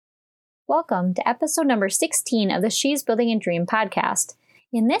Welcome to episode number 16 of the She's Building a Dream podcast.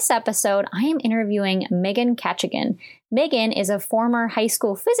 In this episode, I am interviewing Megan Kachigan. Megan is a former high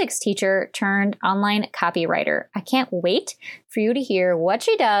school physics teacher turned online copywriter. I can't wait for you to hear what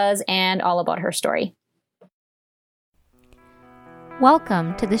she does and all about her story.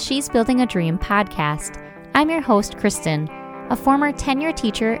 Welcome to the She's Building a Dream podcast. I'm your host, Kristen, a former tenure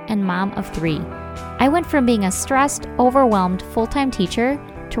teacher and mom of 3. I went from being a stressed, overwhelmed full-time teacher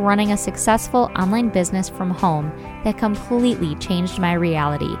to running a successful online business from home that completely changed my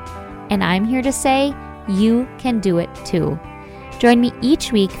reality. And I'm here to say, you can do it too. Join me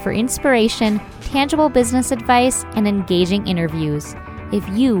each week for inspiration, tangible business advice, and engaging interviews. If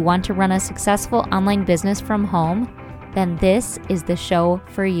you want to run a successful online business from home, then this is the show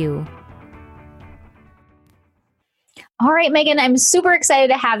for you. All right, Megan, I'm super excited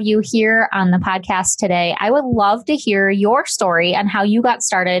to have you here on the podcast today. I would love to hear your story on how you got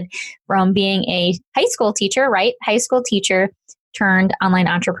started from being a high school teacher, right? High school teacher turned online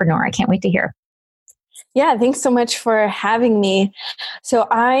entrepreneur. I can't wait to hear. Yeah, thanks so much for having me. So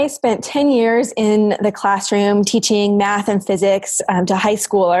I spent 10 years in the classroom teaching math and physics to high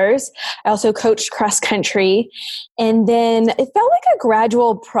schoolers. I also coached cross country. And then it felt like a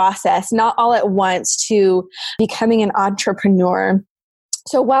gradual process, not all at once, to becoming an entrepreneur.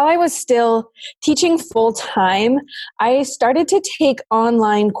 So while I was still teaching full time, I started to take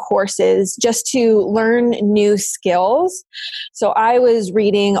online courses just to learn new skills. So I was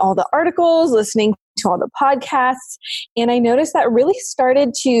reading all the articles, listening to all the podcasts, and I noticed that really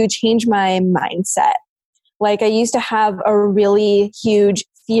started to change my mindset. Like I used to have a really huge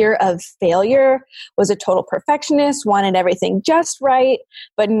fear of failure, was a total perfectionist, wanted everything just right.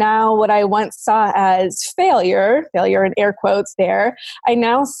 But now what I once saw as failure in air quotes there, I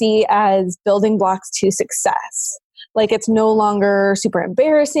now see as building blocks to success. Like it's no longer super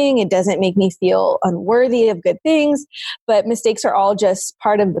embarrassing. It doesn't make me feel unworthy of good things, but mistakes are all just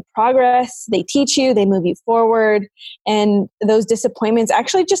part of the progress. They teach you, they move you forward. And those disappointments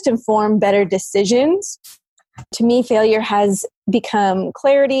actually just inform better decisions. To me, failure has become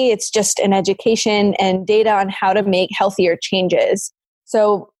clarity. It's just an education and data on how to make healthier changes.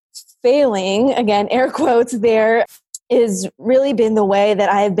 So failing, again, air quotes there, is really been the way that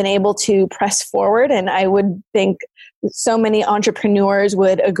I have been able to press forward. And I would think so many entrepreneurs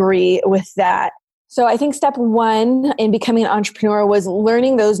would agree with that. So I think step one in becoming an entrepreneur was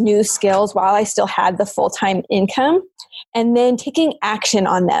learning those new skills while I still had the full-time income and then taking action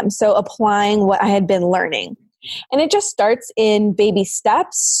on them. So applying what I had been learning. And it just starts in baby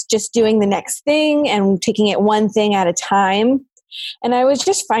steps, just doing the next thing and taking it one thing at a time. And I was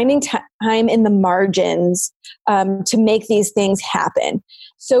just finding time in the margins to make these things happen.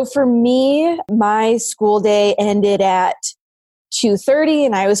 So for me, my school day ended at 2:30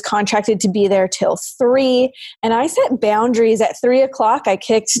 and I was contracted to be there till 3. And I set boundaries at 3 o'clock. I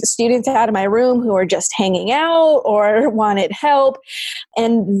kicked students out of my room who were just hanging out or wanted help.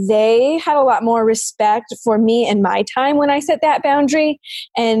 And they had a lot more respect for me and my time when I set that boundary.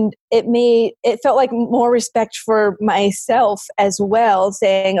 And it felt like more respect for myself as well,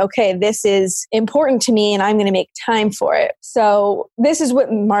 saying, okay, this is important to me and I'm going to make time for it. So this is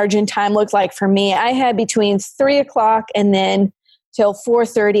what margin time looked like for me. I had between 3 o'clock and then till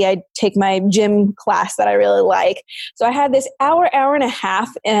 4:30, I'd take my gym class that I really like. So I had this hour and a half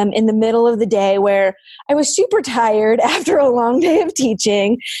in the middle of the day where I was super tired after a long day of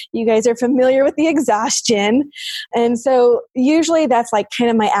teaching. You guys are familiar with the exhaustion. And so usually that's like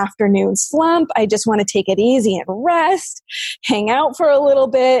kind of my afternoon slump. I just want to take it easy and rest, hang out for a little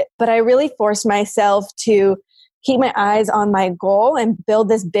bit. But I really forced myself to keep my eyes on my goal and build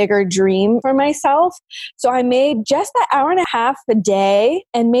this bigger dream for myself. So I made just that hour and a half a day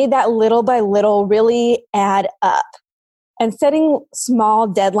and made that little by little really add up. And setting small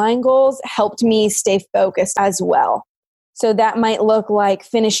deadline goals helped me stay focused as well. So that might look like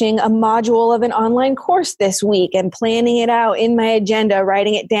finishing a module of an online course this week and planning it out in my agenda,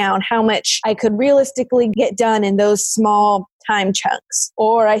 writing it down, how much I could realistically get done in those small time chunks.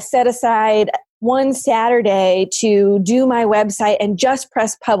 Or I set aside one Saturday to do my website and just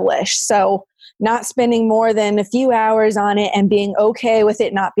press publish. So not spending more than a few hours on it and being okay with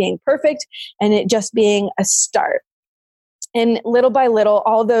it not being perfect and it just being a start. And little by little,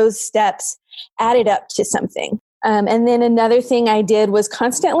 all those steps added up to something. And then another thing I did was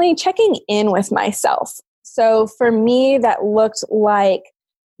constantly checking in with myself. So for me, that looked like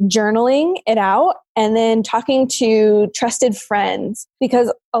journaling it out and then talking to trusted friends,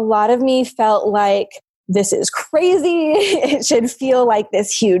 because a lot of me felt like this is crazy. It should feel like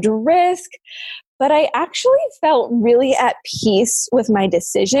this huge risk. but I actually felt really at peace with my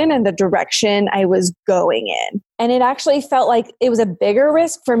decision and the direction I was going in. And it actually felt like it was a bigger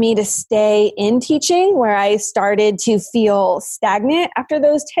risk for me to stay in teaching, where I started to feel stagnant after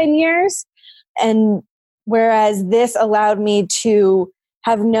those 10 years. And whereas this allowed me to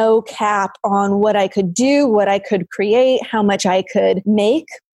have no cap on what I could do, what I could create, how much I could make.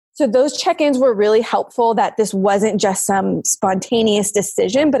 So those check-ins were really helpful, that this wasn't just some spontaneous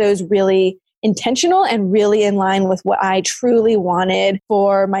decision, but it was really intentional and really in line with what I truly wanted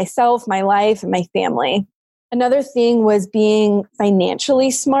for myself, my life, and my family. Another thing was being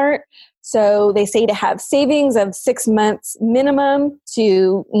financially smart. So they say to have savings of 6 months minimum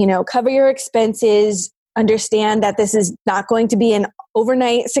to, cover your expenses, understand that this is not going to be an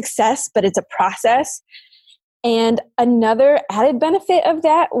overnight success, but it's a process. And another added benefit of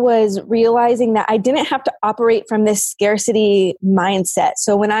that was realizing that I didn't have to operate from this scarcity mindset.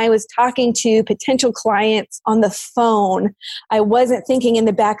 So when I was talking to potential clients on the phone, I wasn't thinking in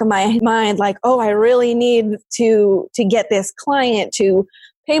the back of my mind like, oh, I really need to get this client to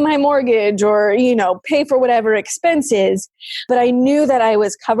pay my mortgage or, pay for whatever expenses. But I knew that I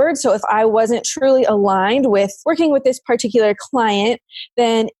was covered. So if I wasn't truly aligned with working with this particular client,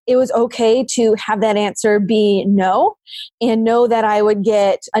 then it was okay to have that answer be no, and know that I would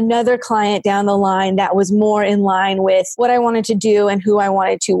get another client down the line that was more in line with what I wanted to do and who I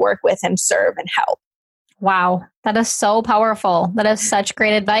wanted to work with and serve and help. Wow, that is so powerful. That is such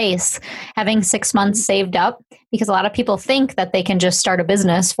great advice. Having 6 months saved up, because a lot of people think that they can just start a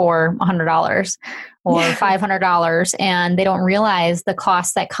business for $100 or $500, and they don't realize the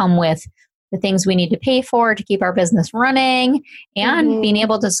costs that come with the things we need to pay for to keep our business running and being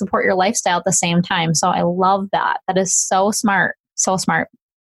able to support your lifestyle at the same time. So I love that. That is so smart. So smart.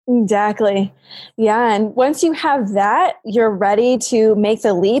 Exactly. Yeah. And once you have that, you're ready to make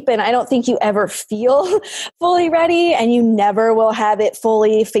the leap. And I don't think you ever feel fully ready, and you never will have it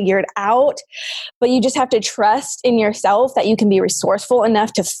fully figured out. But you just have to trust in yourself that you can be resourceful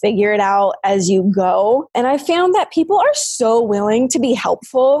enough to figure it out as you go. And I found that people are so willing to be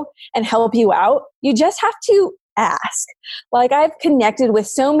helpful and help you out. You just have to ask. Like, I've connected with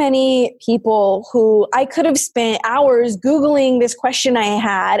so many people who I could have spent hours Googling this question I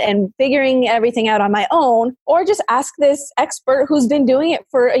had and figuring everything out on my own, or just ask this expert who's been doing it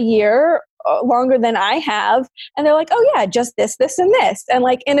for a year longer than I have. And they're like, oh yeah, just this, this, and this. And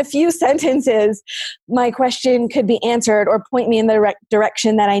like in a few sentences, my question could be answered or point me in the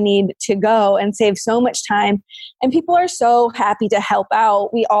direction that I need to go and save so much time. And people are so happy to help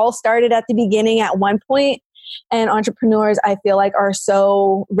out. We all started at the beginning at one point. And entrepreneurs, I feel like, are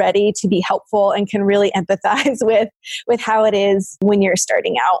so ready to be helpful and can really empathize with how it is when you're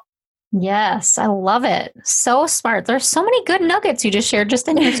starting out. Yes, I love it. So smart. There's so many good nuggets you just shared just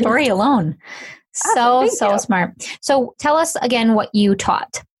in your story alone. So smart. So tell us again what you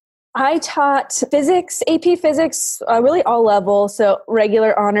taught. I taught physics, AP physics, really all levels, so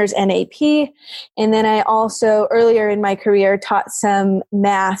regular honors and AP. And then I also, earlier in my career, taught some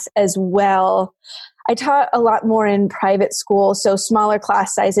math as well. I taught a lot more in private school, so smaller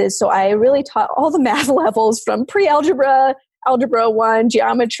class sizes. So I really taught all the math levels from pre-algebra, algebra 1,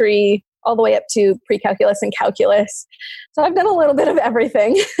 geometry, all the way up to pre-calculus and calculus. So I've done a little bit of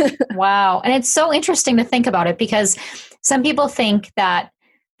everything. Wow. And it's so interesting to think about it, because some people think that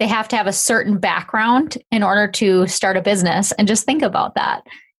they have to have a certain background in order to start a business. And just think about that.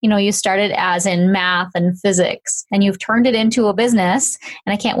 You started as in math and physics, and you've turned it into a business.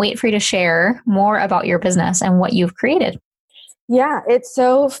 And I can't wait for you to share more about your business and what you've created. Yeah, it's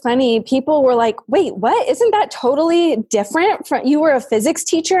so funny. People were like, wait, what? Isn't that totally different from, you were a physics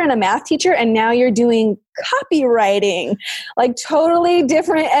teacher and a math teacher, and now you're doing copywriting, like totally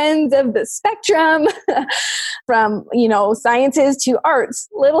different ends of the spectrum from, sciences to arts,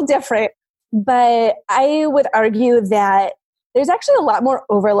 little different. But I would argue that there's actually a lot more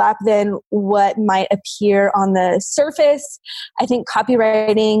overlap than what might appear on the surface. I think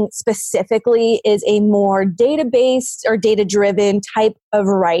copywriting specifically is a more data-based or data-driven type of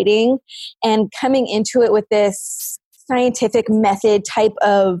writing, and coming into it with this scientific method type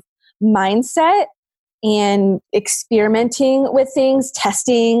of mindset and experimenting with things,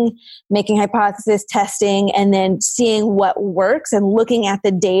 testing, making hypothesis testing, and then seeing what works and looking at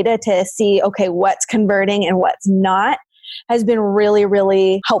the data to see, okay, what's converting and what's not, has been really,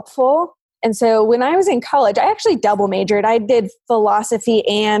 really helpful. And so when I was in college, I actually double majored. I did philosophy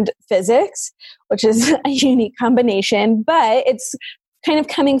and physics, which is a unique combination, but it's kind of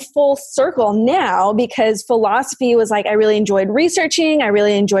coming full circle now, because philosophy was like, I really enjoyed researching. I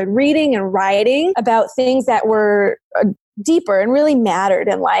really enjoyed reading and writing about things that were deeper and really mattered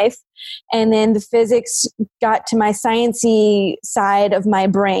in life. And then the physics got to my sciencey side of my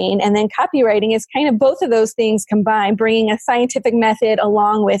brain. And then copywriting is kind of both of those things combined, bringing a scientific method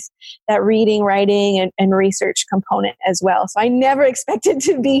along with that reading, writing, and research component as well. So I never expected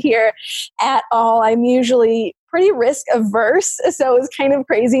to be here at all. I'm usually pretty risk averse. So it was kind of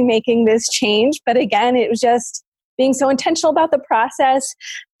crazy making this change. But again, it was just being so intentional about the process,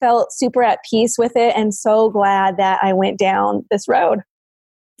 felt super at peace with it, and so glad that I went down this road.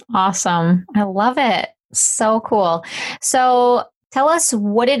 Awesome. I love it. So cool. So tell us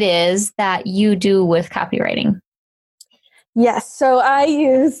what it is that you do with copywriting. Yes. So I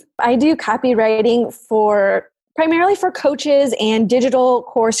do copywriting primarily for coaches and digital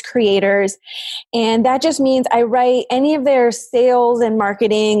course creators. And that just means I write any of their sales and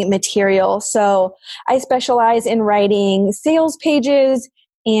marketing material. So I specialize in writing sales pages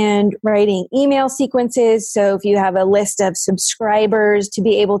and writing email sequences. So if you have a list of subscribers, to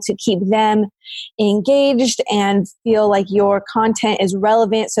be able to keep them engaged and feel like your content is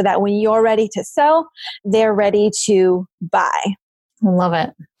relevant so that when you're ready to sell, they're ready to buy. I love it.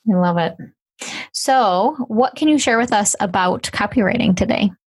 I love it. So what can you share with us about copywriting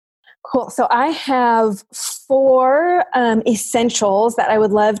today? Cool. So I have 4 essentials that I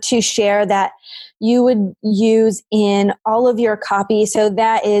would love to share that you would use in all of your copy. So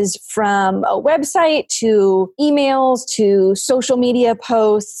that is from a website to emails to social media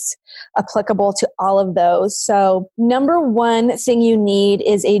posts, applicable to all of those. So number 1 thing you need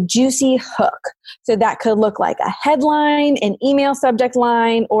is a juicy hook. So that could look like a headline, an email subject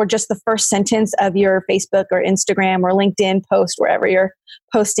line, or just the first sentence of your Facebook or Instagram or LinkedIn post, wherever you're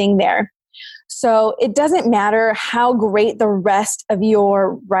posting there. So it doesn't matter how great the rest of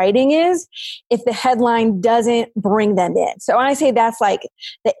your writing is if the headline doesn't bring them in. So I say that's like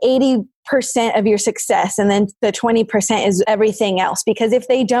the 80% of your success, and then the 20% is everything else. Because if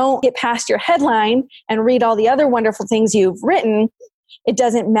they don't get past your headline and read all the other wonderful things you've written, it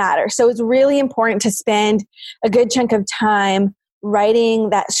doesn't matter. So it's really important to spend a good chunk of time writing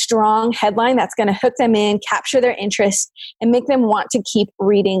that strong headline that's going to hook them in, capture their interest, and make them want to keep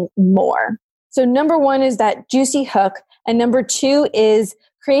reading more. So number 1 is that juicy hook. And number 2 is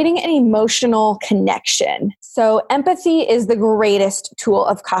creating an emotional connection. So empathy is the greatest tool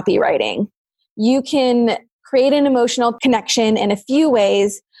of copywriting. You can create an emotional connection in a few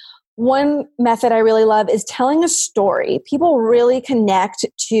ways. One method I really love is telling a story. People really connect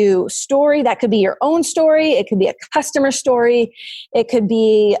to story. That could be your own story. It could be a customer story. It could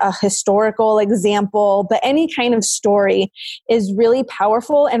be a historical example, but any kind of story is really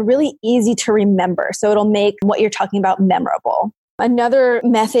powerful and really easy to remember. So it'll make what you're talking about memorable. Another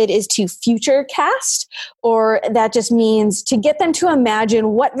method is to future cast, or that just means to get them to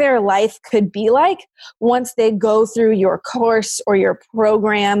imagine what their life could be like once they go through your course or your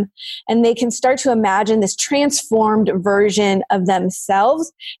program, and they can start to imagine this transformed version of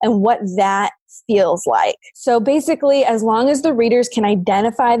themselves and what that feels like. So basically, as long as the readers can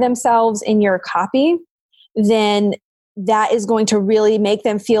identify themselves in your copy, then that is going to really make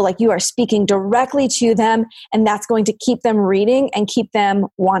them feel like you are speaking directly to them, and that's going to keep them reading and keep them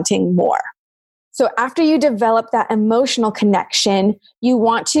wanting more. So after you develop that emotional connection, you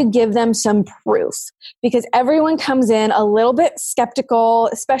want to give them some proof, because everyone comes in a little bit skeptical,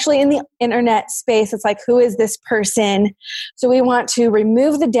 especially in the internet space. It's like, who is this person? So we want to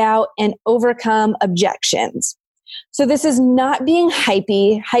remove the doubt and overcome objections. So this is not being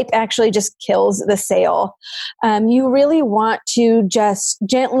hypey. Hype actually just kills the sale. You really want to just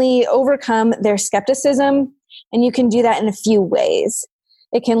gently overcome their skepticism, and you can do that in a few ways.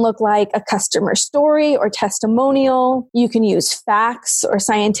 It can look like a customer story or testimonial. You can use facts or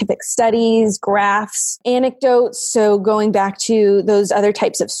scientific studies, graphs, anecdotes. So going back to those other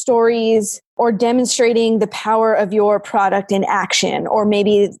types of stories, or demonstrating the power of your product in action. Or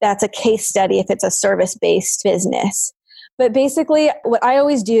maybe that's a case study if it's a service-based business. But basically, what I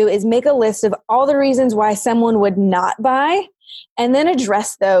always do is make a list of all the reasons why someone would not buy, and then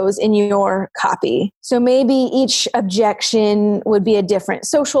address those in your copy. So maybe each objection would be a different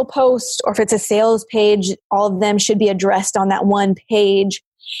social post, or if it's a sales page, all of them should be addressed on that one page.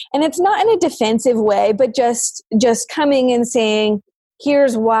 And it's not in a defensive way, but just coming and saying,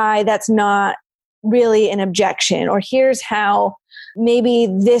 here's why that's not really an objection, or here's how maybe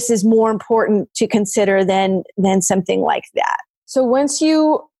this is more important to consider than something like that. So once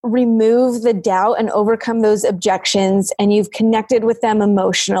you remove the doubt and overcome those objections, and you've connected with them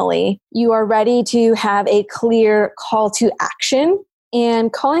emotionally, you are ready to have a clear call to action.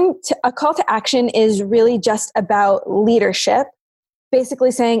 And a call to action is really just about leadership.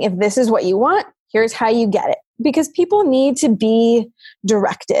 Basically saying, if this is what you want, Here's how you get it. Because people need to be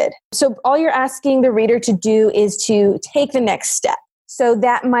directed. So all you're asking the reader to do is to take the next step. So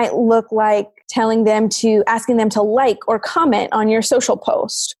that might look like asking them to like or comment on your social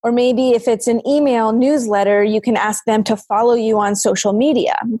post. Or maybe if it's an email newsletter, you can ask them to follow you on social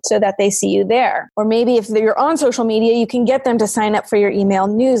media so that they see you there. Or maybe if you're on social media, you can get them to sign up for your email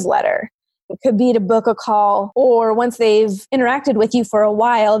newsletter. It could be to book a call, or once they've interacted with you for a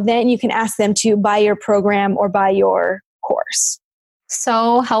while, then you can ask them to buy your program or buy your course.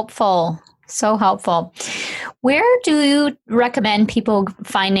 So helpful. So helpful. Where do you recommend people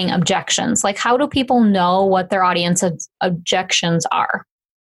finding objections? Like, how do people know what their audience objections are?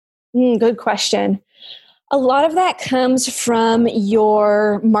 Good question. A lot of that comes from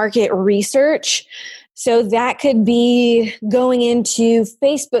your market research. So that could be going into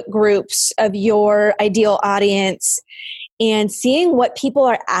Facebook groups of your ideal audience and seeing what people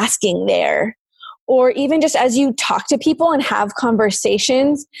are asking there. Or even just as you talk to people and have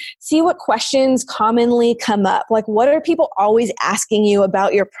conversations, see what questions commonly come up. Like, what are people always asking you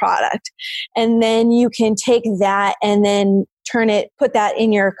about your product? And then you can take that and then put that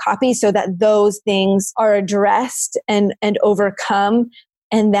in your copy so that those things are addressed and overcome.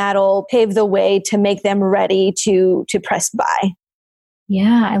 And that'll pave the way to make them ready to press buy.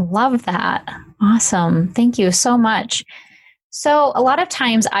 Yeah, I love that. Awesome. Thank you so much. So a lot of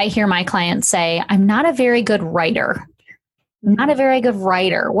times I hear my clients say, I'm not a very good writer. I'm not a very good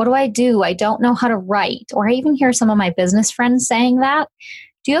writer. What do? I don't know how to write. Or I even hear some of my business friends saying that.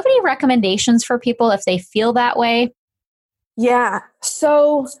 Do you have any recommendations for people if they feel that way? Yeah.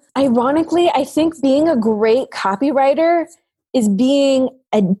 So ironically, I think being a great copywriter is being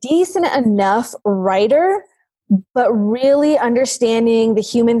a decent enough writer, but really understanding the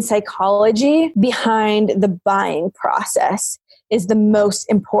human psychology behind the buying process is the most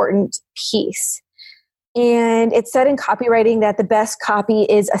important piece. And it's said in copywriting that the best copy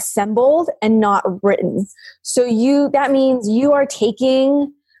is assembled and not written. So that means you are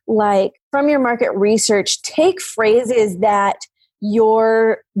taking, like, from your market research, take phrases that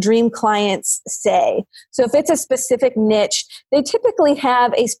your dream clients say. So if it's a specific niche, they typically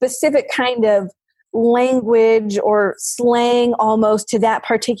have a specific kind of language or slang almost to that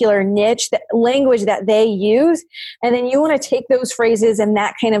particular niche, that language that they use. And then you want to take those phrases and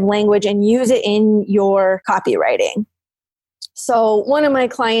that kind of language and use it in your copywriting. So one of my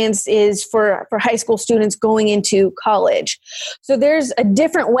clients is for high school students going into college. So there's a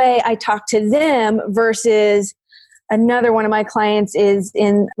different way I talk to them versus another one of my clients is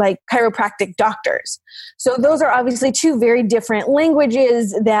in like chiropractic doctors. So those are obviously two very different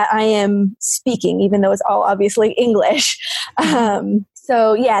languages that I am speaking, even though it's all obviously English.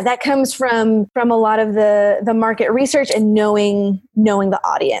 So yeah, that comes from a lot of the market research and knowing the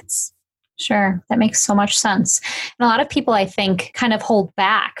audience. Sure. That makes so much sense. And a lot of people, I think, kind of hold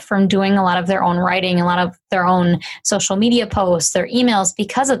back from doing a lot of their own writing, a lot of their own social media posts, their emails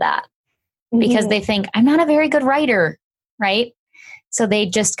because of that. Because they think, I'm not a very good writer, right? So they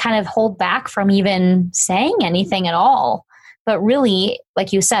just kind of hold back from even saying anything at all. But really,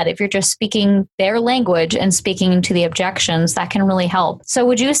 like you said, if you're just speaking their language and speaking to the objections, that can really help. So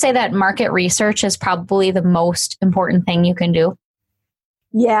would you say that market research is probably the most important thing you can do?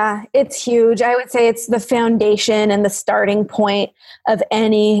 Yeah, it's huge. I would say it's the foundation and the starting point of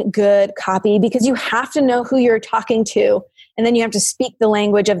any good copy, because you have to know who you're talking to. And then you have to speak the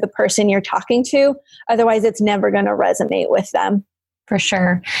language of the person you're talking to. Otherwise, it's never going to resonate with them. For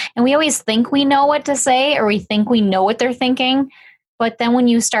sure. And we always think we know what to say, or we think we know what they're thinking. But then when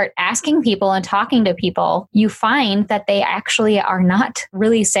you start asking people and talking to people, you find that they actually are not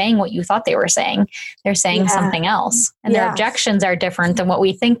really saying what you thought they were saying. They're saying something else. And their objections are different than what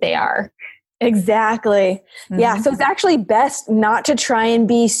we think they are. Exactly. Yeah. So it's actually best not to try and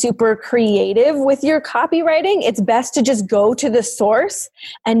be super creative with your copywriting. It's best to just go to the source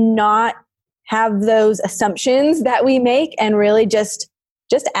and not have those assumptions that we make and really just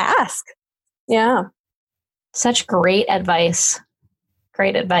ask. Yeah. Such great advice.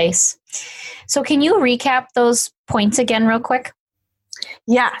 Great advice. So can you recap those points again real quick?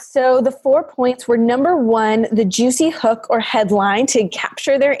 Yeah. So the 4 points were: number 1, the juicy hook or headline to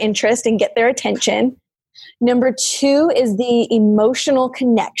capture their interest and get their attention. Number 2 is the emotional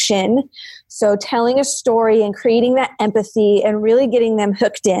connection. So telling a story and creating that empathy and really getting them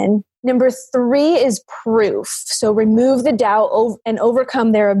hooked in. Number 3 is proof. So remove the doubt and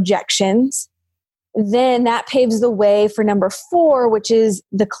overcome their objections. Then that paves the way for number 4, which is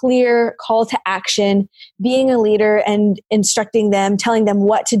the clear call to action, being a leader and instructing them, telling them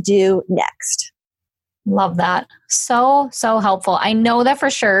what to do next. Love that. So, so helpful. I know that for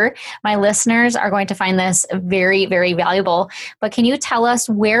sure my listeners are going to find this very, very valuable, but can you tell us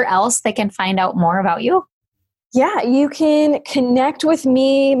where else they can find out more about you? Yeah, you can connect with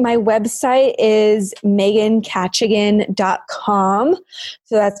me. My website is megankachigan.com.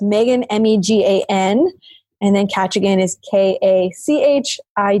 So that's Megan, Megan, and then Kachigan is Kachigan.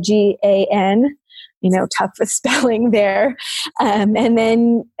 Tough with spelling there. And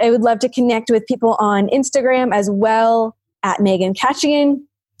then I would love to connect with people on Instagram as well at Megan Kachigan.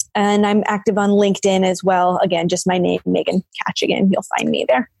 And I'm active on LinkedIn as well. Again, just my name, Megan Kachigan. You'll find me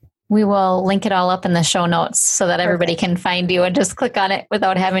there. We will link it all up in the show notes so that everybody can find you and just click on it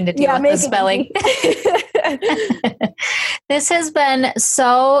without having to deal with the spelling. This has been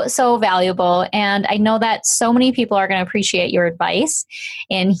so, so valuable. And I know that so many people are going to appreciate your advice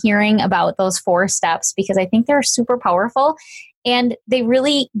and hearing about those 4 steps, because I think they're super powerful and they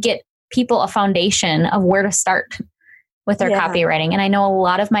really get people a foundation of where to start with their copywriting. And I know a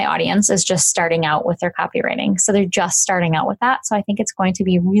lot of my audience is just starting out with their copywriting. So they're just starting out with that. So I think it's going to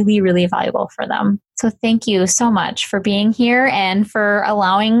be really, really valuable for them. So thank you so much for being here and for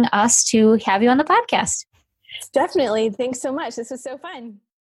allowing us to have you on the podcast. Definitely. Thanks so much. This was so fun.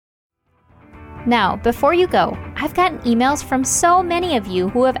 Now, before you go, I've gotten emails from so many of you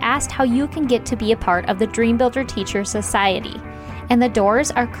who have asked how you can get to be a part of the Dream Builder Teacher Society, and the doors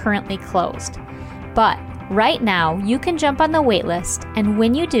are currently closed. But right now, you can jump on the waitlist, and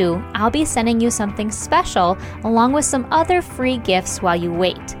when you do, I'll be sending you something special along with some other free gifts while you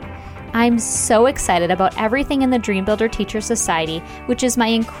wait. I'm so excited about everything in the Dream Builder Teacher Society, which is my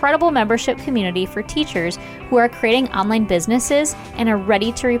incredible membership community for teachers who are creating online businesses and are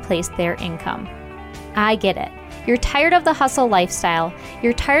ready to replace their income. I get it. You're tired of the hustle lifestyle.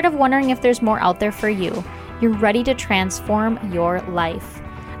 You're tired of wondering if there's more out there for you. You're ready to transform your life.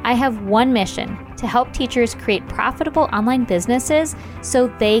 I have one mission: to help teachers create profitable online businesses so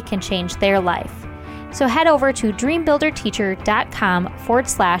they can change their life. So head over to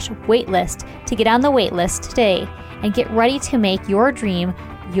dreambuilderteacher.com/waitlist to get on the waitlist today and get ready to make your dream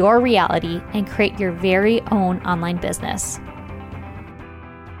your reality and create your very own online business.